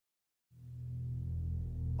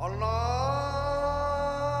Allahu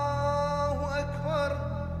Akbar.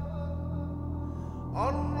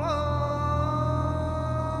 Allahu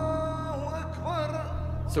Akbar.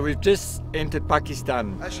 So we've just entered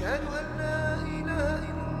Pakistan, Ashhadu an la ilaha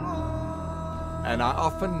illallah. and I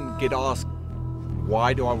often get asked,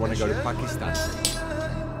 why do I want to go to Pakistan?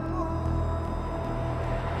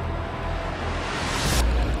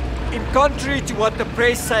 In contrary to what the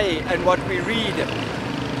press say and what we read,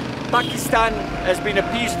 Pakistan has been a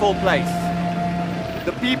peaceful place.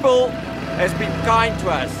 The people has been kind to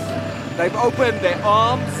us. They've opened their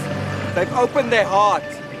arms, they've opened their heart,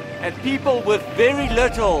 and people with very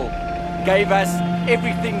little gave us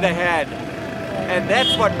everything they had. And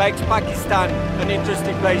that's what makes Pakistan an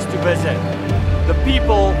interesting place to visit. The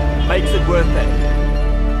people makes it worth it.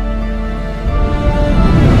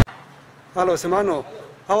 Hello, Simano.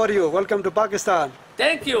 How are you? Welcome to Pakistan.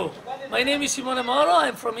 Thank you. My name is Simano.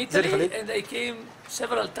 I'm from Italy and I came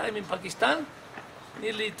several times in Pakistan,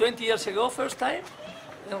 nearly 20 years ago, first time.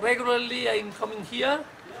 And regularly I'm coming here,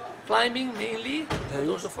 climbing mainly, but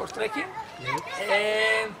also for trekking.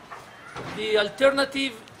 And the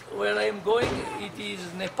alternative where I'm going, it is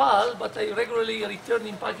Nepal, but I regularly return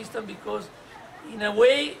in Pakistan because in a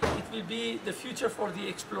way it will be the future for the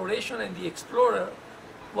exploration and the explorer.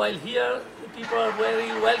 While here, the people are very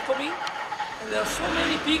welcoming, and there are so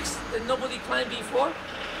many peaks that nobody climbed before,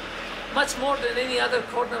 much more than any other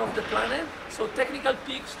corner of the planet. So technical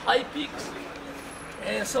peaks, high peaks,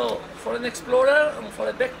 and so for an explorer, and for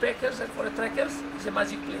the backpackers and for the trekkers, it's a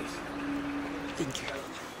magic place. Thank you.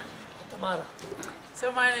 Tumhara.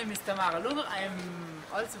 So my name is Tamara. I'm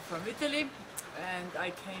also from Italy, and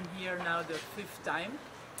I came here now the 5th time.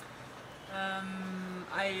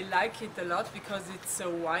 I like it a lot because it's so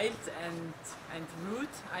wild and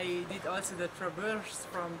rude. I did also the traverse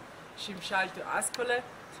from Shimshal to Askole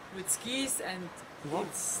with skis, and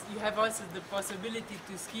you have also the possibility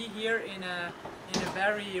to ski here in a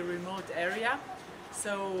very remote area.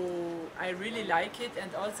 So I really like it,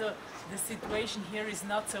 and also the situation here is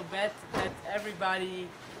not so bad that everybody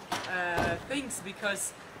thinks,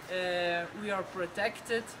 because we are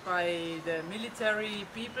protected by the military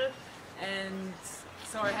people. And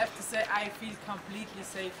so I have to say I feel completely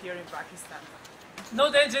safe here in Pakistan.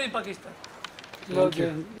 No danger in Pakistan. Thank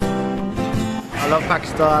you. I love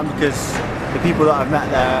Pakistan because the people that I've met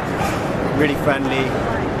there are really friendly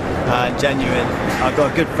and genuine. I've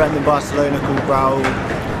got a good friend in Barcelona called Raul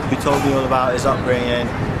who told me all about his upbringing,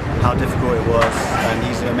 how difficult it was, and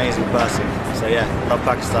he's an amazing person. So yeah, love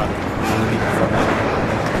Pakistan and the people from there.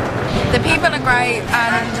 The people are great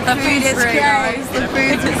and the food is really nice. The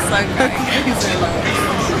food is so great.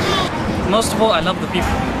 Most of all, I love the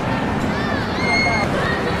people.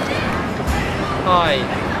 Hi,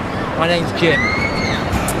 my name's Jim.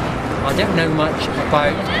 I don't know much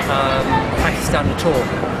about Pakistan at all,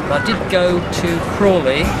 but I did go to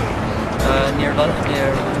Crawley near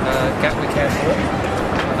Gatwick Airport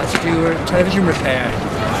to do a television repair,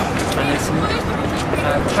 and there's some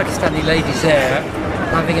Pakistani ladies there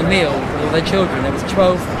having a meal with all their children. There was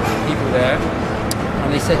 12 people there,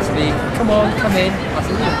 and they said to me, come on, come in. I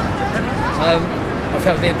said, yeah. I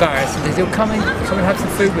felt a bit embarrassed, and they said, come and have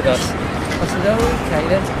some food with us. I said, oh, okay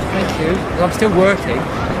then, thank you. Well, I'm still working.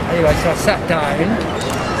 Anyway, so I sat down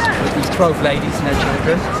with these 12 ladies and their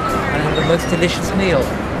children, and had the most delicious meal.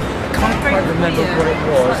 I can't quite remember what it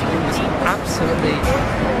was. It was absolutely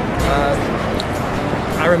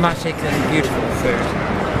aromatic and beautiful food.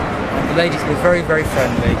 And the ladies were very, very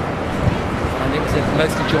friendly, and it was the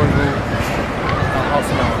most enjoyable half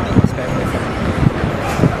an hour I spent with them.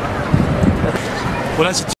 Well,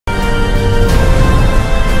 that's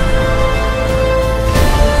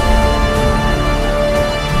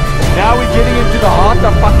Now we're getting into the heart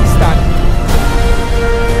of Pakistan.